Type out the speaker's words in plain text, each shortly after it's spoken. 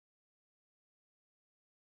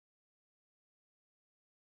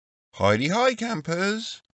Hi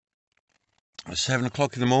campers. It's 7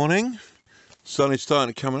 o'clock in the morning. Sun is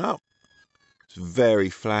starting to come up. It's very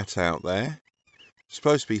flat out there. It's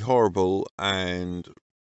supposed to be horrible and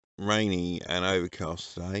rainy and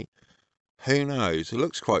overcast today. Who knows? It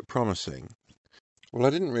looks quite promising. Well, I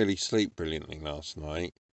didn't really sleep brilliantly last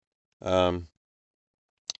night.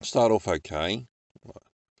 Started off okay, but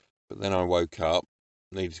then I woke up,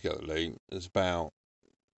 needed to go to the loo. It was about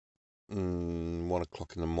 1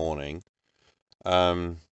 o'clock in the morning.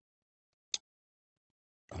 And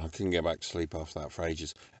I couldn't get back to sleep after that for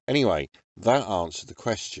ages. Anyway, that answered the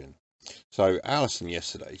question. So Alison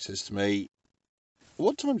yesterday says to me,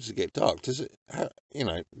 what time does it get dark? Does it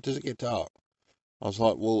get dark? I was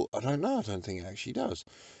like, well, I don't know. I don't think it actually does.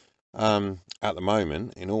 At the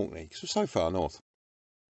moment in Orkney, because we're so far north.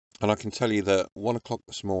 And I can tell you that 1 o'clock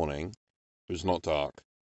this morning, it was not dark.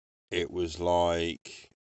 It was like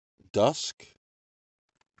dusk.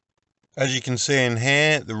 As you can see in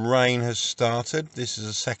here, the rain has started. This is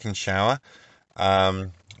a second shower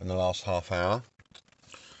in the last half hour.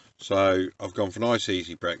 So I've gone for a nice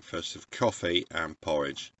easy breakfast of coffee and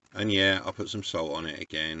porridge. And yeah, I put some salt on it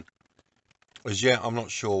again. As yet, I'm not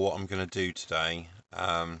sure what I'm going to do today.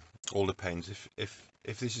 All depends. If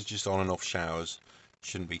this is just on and off showers,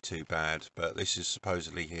 shouldn't be too bad. But this is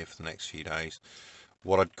supposedly here for the next few days.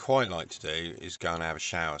 What I'd quite like to do is go and have a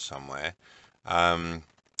shower somewhere.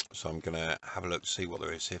 So I'm going to have a look to see what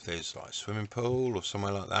there is. See if there's like a swimming pool or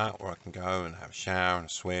somewhere like that where I can go and have a shower and a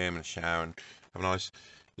swim and a shower and have a nice,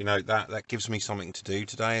 that gives me something to do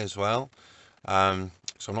today as well. So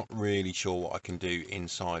I'm not really sure what I can do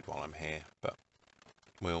inside while I'm here, but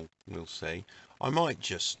we'll see. I might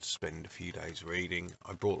just spend a few days reading.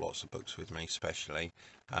 I brought lots of books with me especially,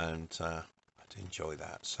 and I enjoy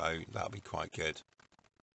that, so that'll be quite good.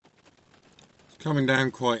 Coming down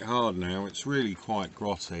quite hard now. It's really quite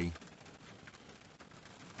grotty.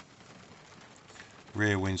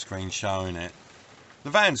 Rear windscreen showing it. The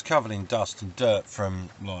van's covered in dust and dirt from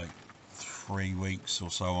like 3 weeks or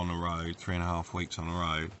so on the road, 3.5 weeks on the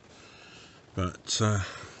road. But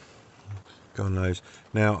God knows.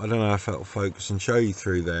 Now I don't know if that'll focus and show you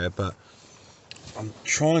through there, but I'm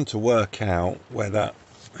trying to work out where that.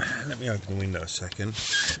 Let me open the window a second.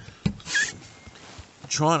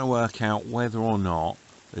 Trying to work out whether or not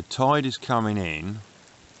the tide is coming in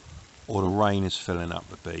or the rain is filling up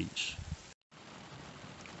the beach.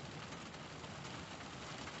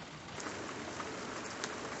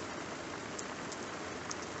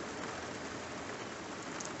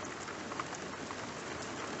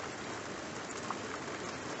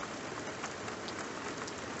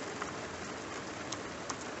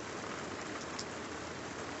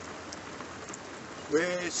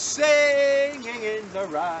 We're singing in the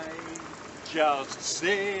rain, just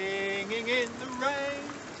singing in the rain.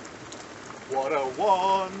 What a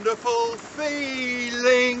wonderful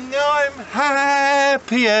feeling, I'm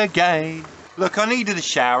happy again. Look, I needed a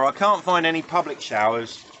shower. I can't find any public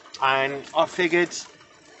showers, and I figured,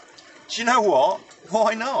 do you know what?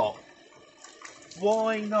 Why not?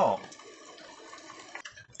 Why not?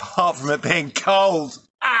 Apart from it being cold.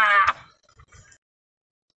 Ah!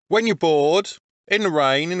 When you're bored, in the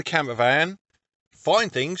rain, in the camper van,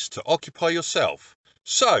 find things to occupy yourself.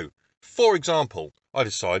 So, for example, I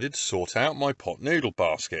decided to sort out my pot noodle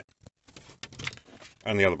basket.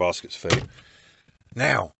 And the other basket's food.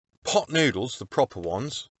 Now, pot noodles, the proper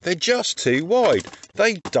ones, they're just too wide.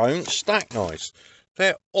 They don't stack nice.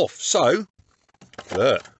 They're off. So,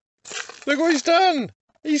 look what he's done.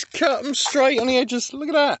 He's cut them straight on the edges. Look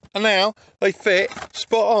at that. And now they fit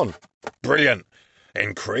spot on. Brilliant.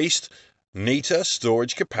 Increased neater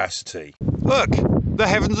storage capacity. Look, the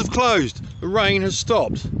heavens have closed. The rain has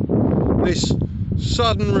stopped. This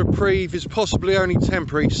sudden reprieve is possibly only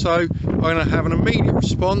temporary, so I'm going to have an immediate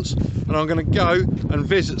response and I'm going to go and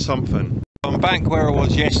visit something. I'm back where I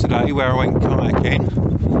was yesterday, where I went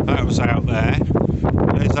kayaking. That was out there.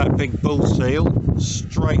 There's that big bull seal,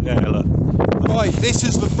 straight there, look. Right, this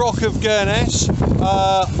is the Broch of Furness.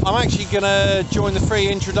 I'm actually going to join the free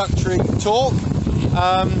introductory talk.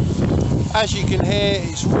 As you can hear,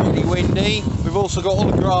 it's really windy. We've also got all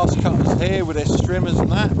the grass cutters here with their trimmers and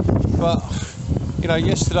that. But,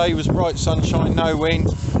 yesterday was bright sunshine, no wind,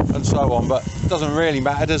 and so on. But it doesn't really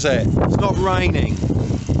matter, does it? It's not raining.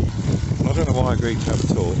 I don't know why I agreed to have a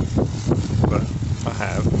talk, but I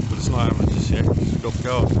have. But it's not happening just yet. We've got the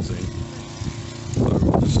garden scene. So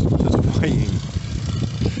just waiting.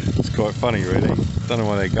 It's quite funny, really. Don't know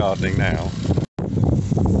why they're gardening now.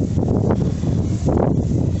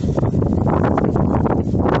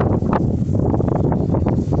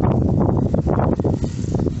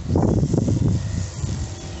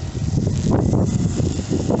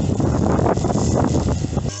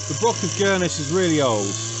 Broch of Furness is really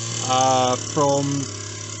old, from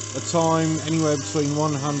a time anywhere between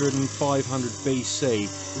 100 and 500 BC.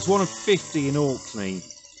 It's one of 50 in Orkney,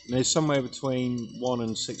 and there's somewhere between 1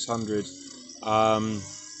 and 600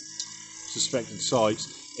 suspected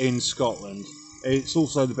sites in Scotland. It's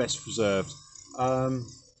also the best preserved. I'm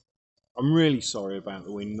really sorry about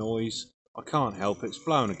the wind noise. I can't help it, it's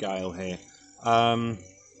blowing a gale here.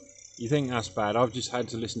 You think that's bad? I've just had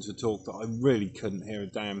to listen to a talk that I really couldn't hear a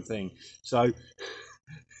damn thing. So,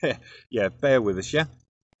 yeah, bear with us, yeah?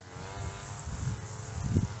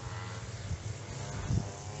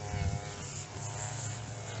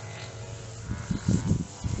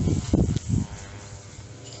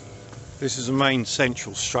 This is the main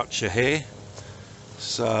central structure here.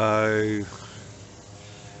 So,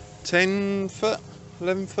 10 foot,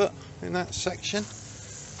 11 foot in that section.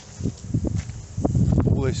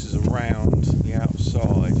 All this is around the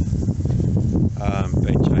outside.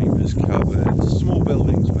 Bed chambers, cupboards, small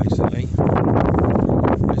buildings basically.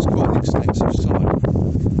 It's quite an extensive site.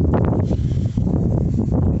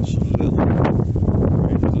 Lots of little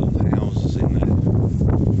houses in there.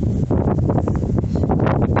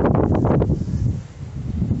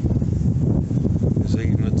 There's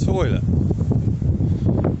even a toilet.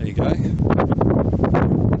 There you go.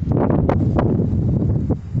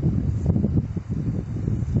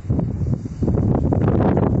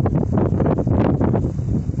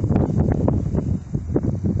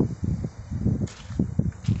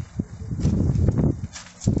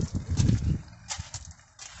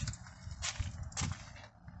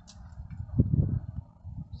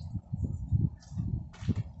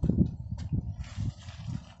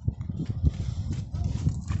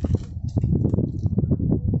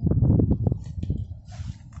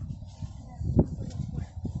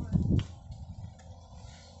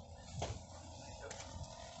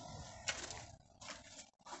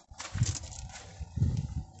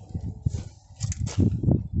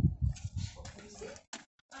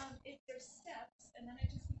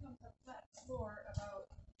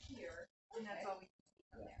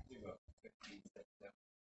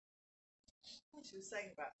 She was saying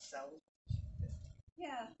about cells.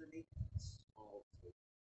 Yeah. I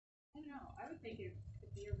don't know. I would think it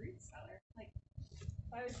could be a root cellar. Like, if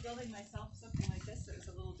I was building myself something like this that was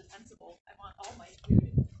a little defensible, I want all my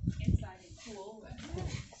food inside and cool. And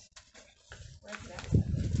where I could access it.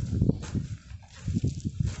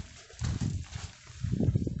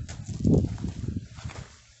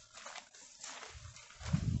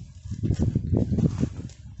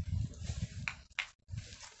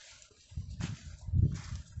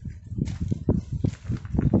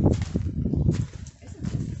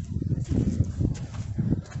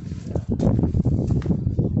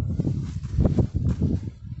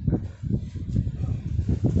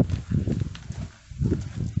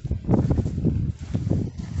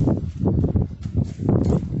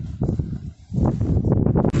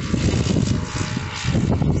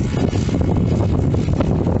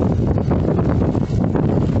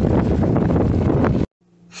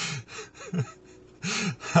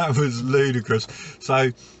 That was ludicrous. So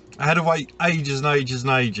I had to wait ages and ages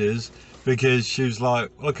and ages because she was like,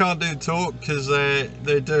 well, I can't do the talk because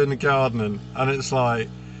they're doing the gardening. And it's like,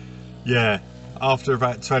 yeah, after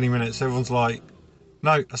about 20 minutes everyone's like,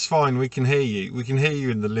 no, that's fine, we can hear you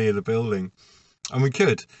in the lee of the building. And we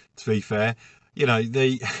could, to be fair, you know,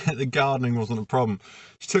 the gardening wasn't a problem.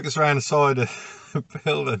 She took us around the side of the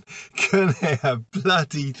building, couldn't hear a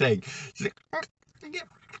bloody thing. She's like,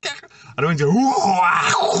 I don't go.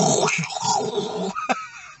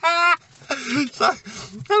 So,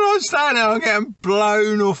 and I'm standing there, I'm getting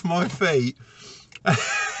blown off my feet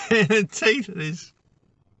in the teeth of this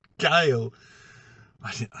gale.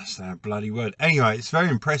 I didn't understand a bloody word. Anyway, it's a very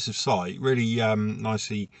impressive site, really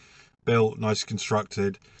nicely built, nicely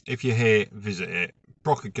constructed. If you're here, visit it.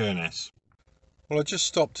 Broch of Furness. Well, I just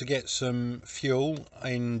stopped to get some fuel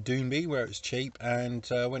in Doonby where it's cheap, and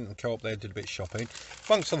went to the co-op there, did a bit of shopping.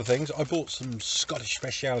 Amongst other things, I bought some Scottish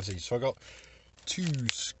specialities. So I got 2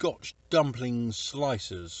 Scotch dumpling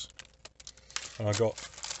slicers, and I got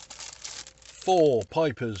 4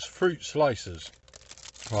 Piper's fruit slicers,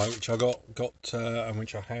 right, which I got and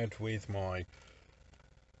which I had with my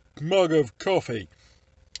mug of coffee.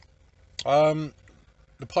 The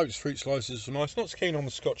Piper's fruit slicers were nice. Not so keen on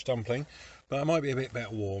the Scotch dumpling, but it might be a bit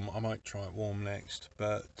better warm. I might try it warm next,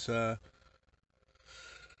 but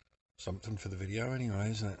something for the video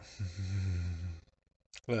anyway, isn't it?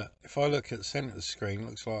 Look, if I look at the centre of the screen, it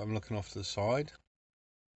looks like I'm looking off to the side.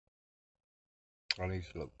 I need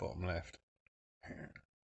to look bottom left.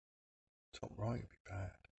 Top right would be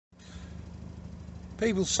bad.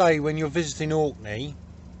 People say when you're visiting Orkney,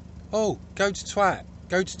 Oh, go to Twatt.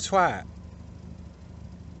 Go to Twatt.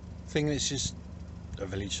 Thinking it's just a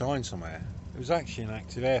village sign somewhere. It was actually an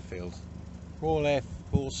active airfield. Royal Air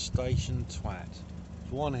Force Station Twatt.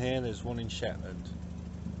 There's one here, there's one in Shetland.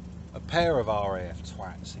 A pair of RAF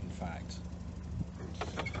Twats, in fact.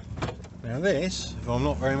 Now this, if I'm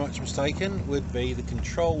not very much mistaken, would be the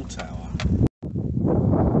control tower.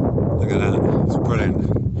 Look at that, it's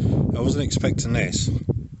brilliant. I wasn't expecting this.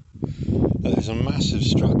 But there's a massive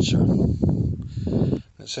structure.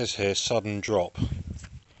 It says here, sudden drop.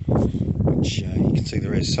 Which you can see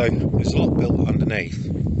there is. So there's a lot built underneath.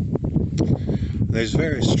 There's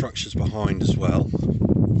various structures behind as well.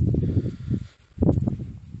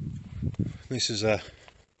 This is a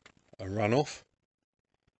runoff.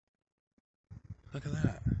 Look at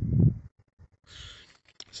that.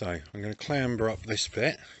 So I'm going to clamber up this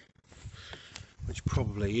bit, which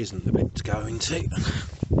probably isn't the bit to go into,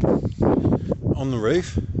 on the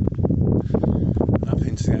roof, and up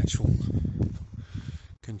into the actual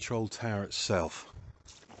control tower itself.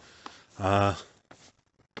 There's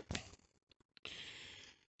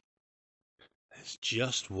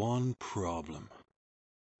just one problem.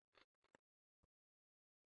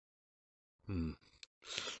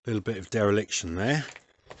 Little bit of dereliction there.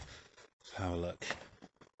 Let's have a look.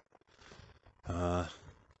 Well,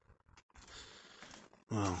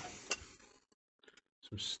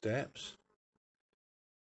 some steps,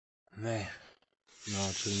 and they're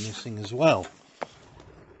largely missing as well.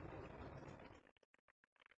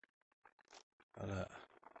 Look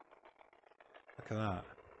at that.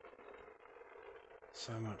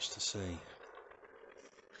 So much to see.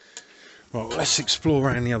 Right, well, let's explore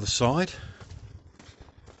around the other side.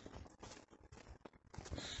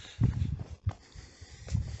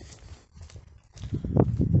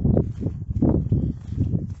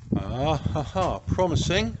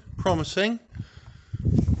 Promising, promising.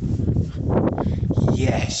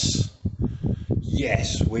 Yes,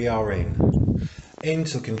 we are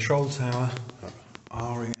into the control tower of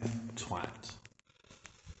RAF Twatt.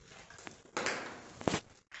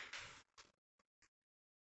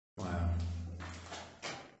 Wow.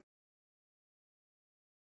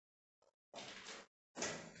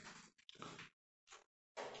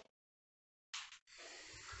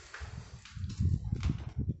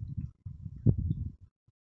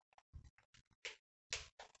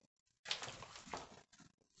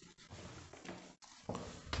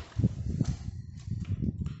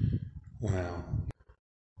 Wow.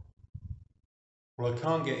 Well, I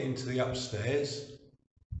can't get into the upstairs,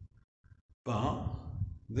 but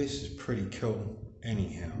this is pretty cool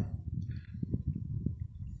anyhow.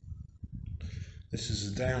 This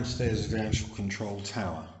is the downstairs of the actual control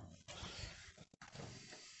tower.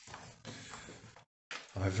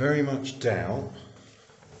 I very much doubt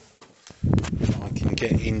I can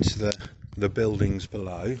get into the buildings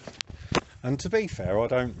below, and to be fair, I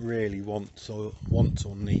don't really want or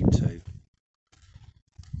need to.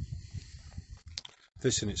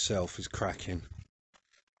 This in itself is cracking.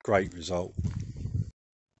 Great result.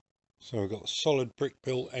 So we've got a solid brick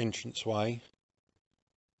built entranceway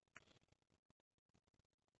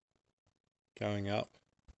going up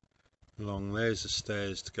along. There's the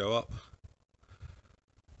stairs to go up.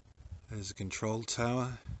 There's the control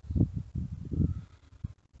tower.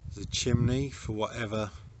 There's a chimney for whatever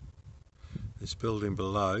this building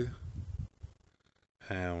below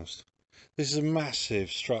housed. This is a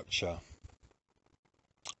massive structure,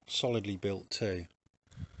 solidly built too,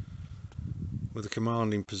 with a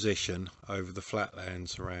commanding position over the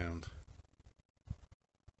flatlands around.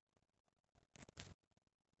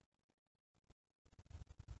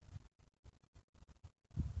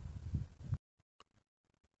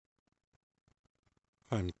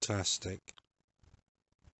 Fantastic.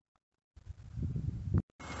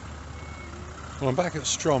 Well, I'm back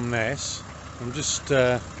at Ness. I'm just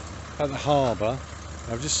at the harbour.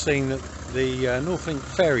 I've just seen that the Norfolk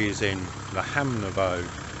ferry is in, the Ardnamurchan.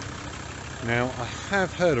 Now, I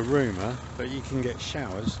have heard a rumour that you can get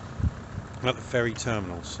showers at the ferry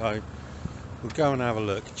terminal, so we'll go and have a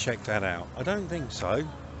look, check that out. I don't think so,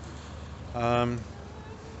 but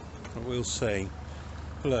we'll see.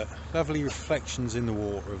 Look, lovely reflections in the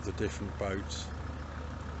water of the different boats.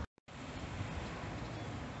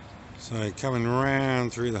 So coming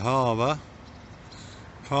round through the harbour,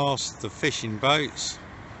 past the fishing boats,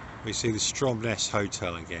 we see the Lowestoft Ness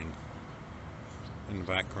Hotel again in the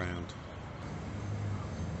background.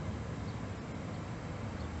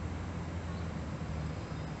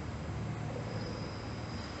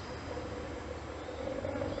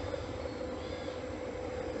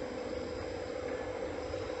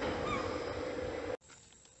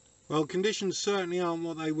 Well, conditions certainly aren't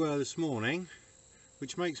what they were this morning,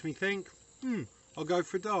 which makes me think, I'll go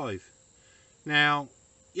for a dive. Now,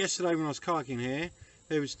 yesterday when I was kayaking here,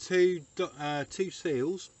 there was two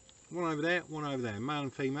seals, one over there, male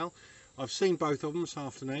and female. I've seen both of them this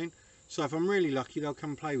afternoon, so if I'm really lucky they'll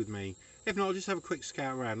come play with me. If not, I'll just have a quick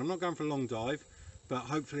scout around. I'm not going for a long dive, but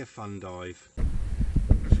hopefully a fun dive.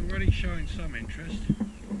 It's already showing some interest.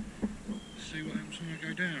 Let's see what happens when I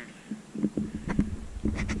go down.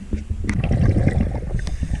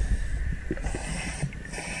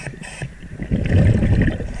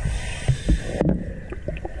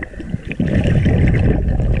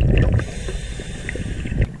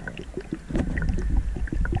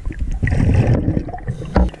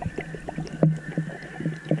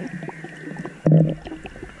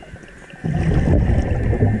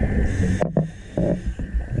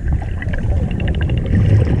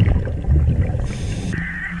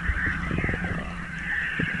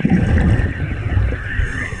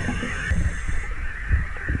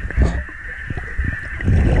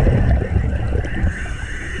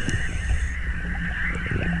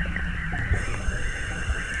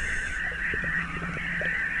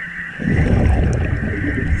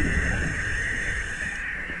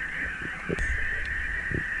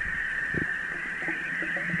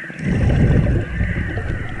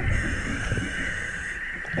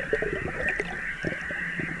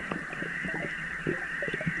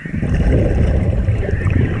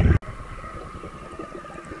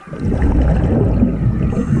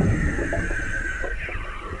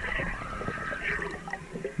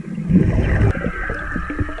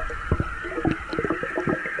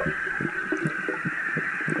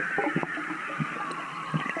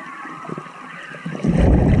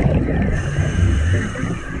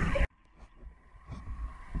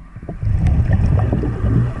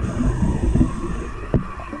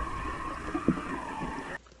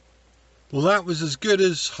 Well, that was as good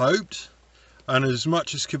as hoped and as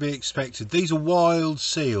much as could be expected. These are wild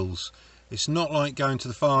seals. It's not like going to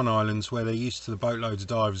the Farne Islands where they're used to the boatloads of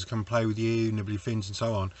divers who come play with you, nibble your fins and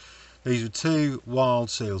so on. These were two wild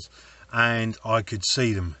seals and I could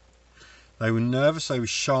see them. They were nervous, they were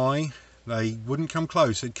shy, they wouldn't come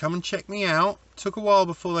close. They'd come and check me out. Took a while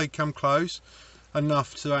before they'd come close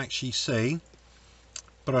enough to actually see.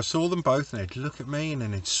 But I saw them both and they'd look at me and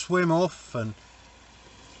then they'd swim off and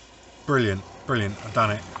brilliant, brilliant, I've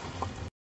done it.